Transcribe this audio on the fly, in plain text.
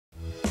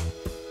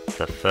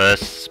the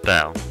first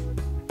spell.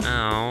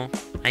 Oh,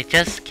 I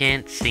just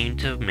can't seem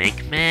to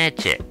make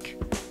magic.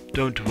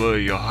 Don't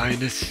worry, Your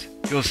Highness.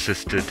 Your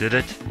sister did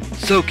it.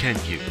 So can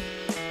you.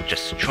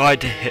 Just try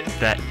to hit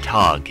that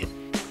target.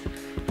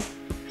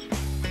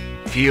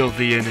 Feel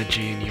the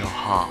energy in your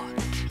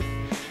heart.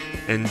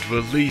 And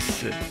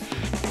release it.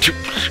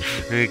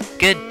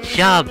 Good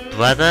job,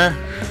 brother.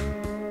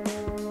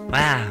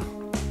 Wow.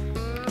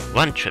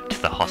 One trip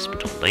to the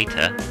hospital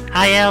later.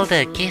 Hi,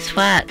 Elder, guess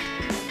what?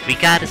 We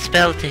got a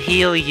spell to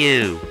heal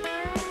you.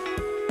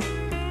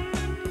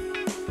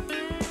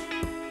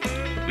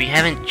 We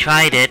haven't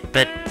tried it,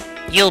 but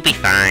you'll be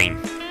fine.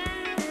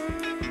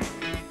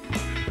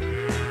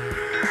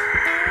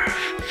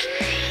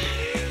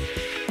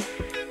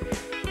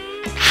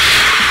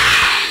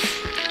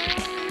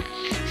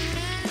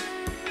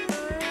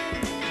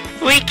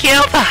 We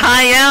killed the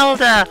High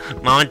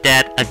Elder! Mom and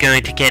Dad are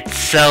going to get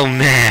so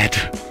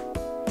mad.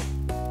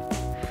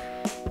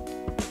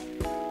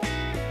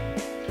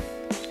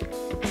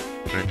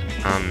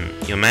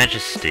 Your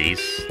Majesties,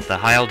 the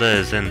High Elder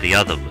is in the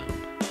other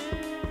room.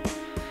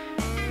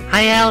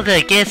 High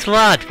Elder, guess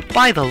what?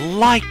 By the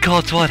light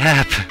gods, what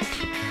happened?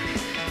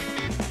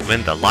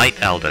 When the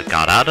Light Elder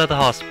got out of the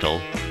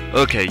hospital...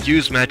 Okay,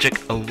 use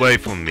magic away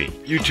from me.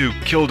 You two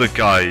killed a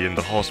guy in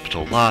the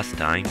hospital last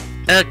time.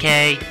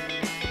 Okay.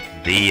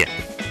 The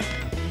end.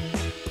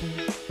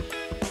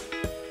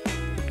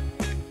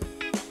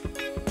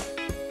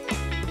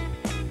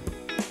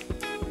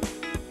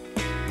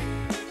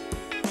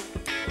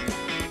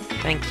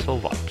 Thanks for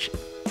watching.